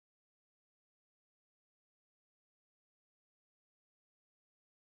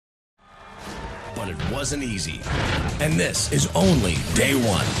but it wasn't easy. And this is only day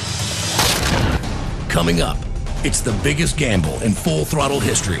one. Coming up, it's the biggest gamble in Full Throttle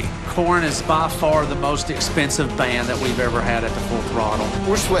history. Korn is by far the most expensive band that we've ever had at the Full Throttle.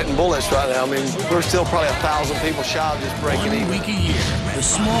 We're sweating bullets right now. I mean, we're still probably 1,000 people shy of just breaking even. 1 week a year, the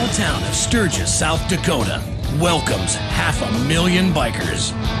small town of Sturgis, South Dakota, welcomes 500,000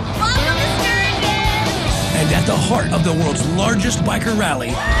 bikers. Welcome to Sturgis! And at the heart of the world's largest biker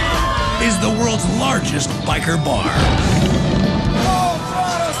rally is the world's largest biker bar.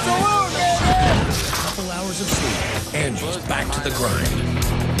 Couple hours of sleep, Angie's back to the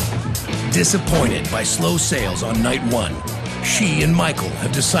grind. Disappointed by slow sales on night one, she and Michael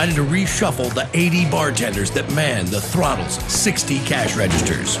have decided to reshuffle the 80 bartenders that man the Throttle's 60 cash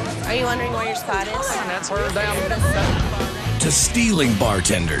registers. Are you wondering where your spot is? That's her down. To stealing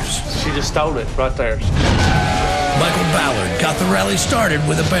bartenders. She just stole it right there. Michael Ballard got the rally started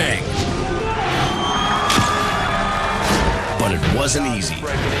with a bang. But it wasn't easy.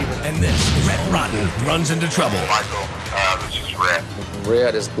 And this, Red Rotten runs into trouble. Michael, this is Red.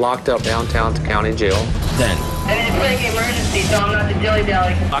 Red is locked up downtown at the county jail. Then, I need to make an emergency, so I'm not the dilly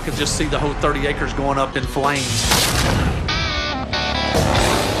dally. I could just see the whole 30 acres going up in flames.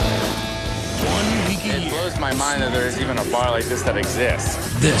 1 week a It year, blows my mind that there's even a bar like this that exists.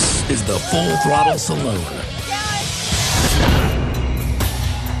 this is the Full Throttle Saloon.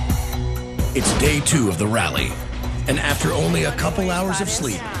 It's day 2 of the rally. And after only a couple hours of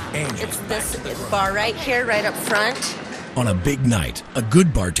sleep, Angie's It's this bar right here, right up front. on a big night, a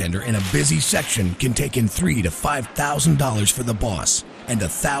good bartender in a busy section can take in $3,000 to $5,000 for the boss and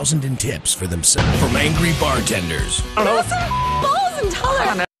 $1,000 in tips for themselves. From angry bartenders. Balls and tell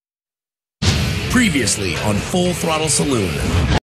her. Previously on Full Throttle Saloon.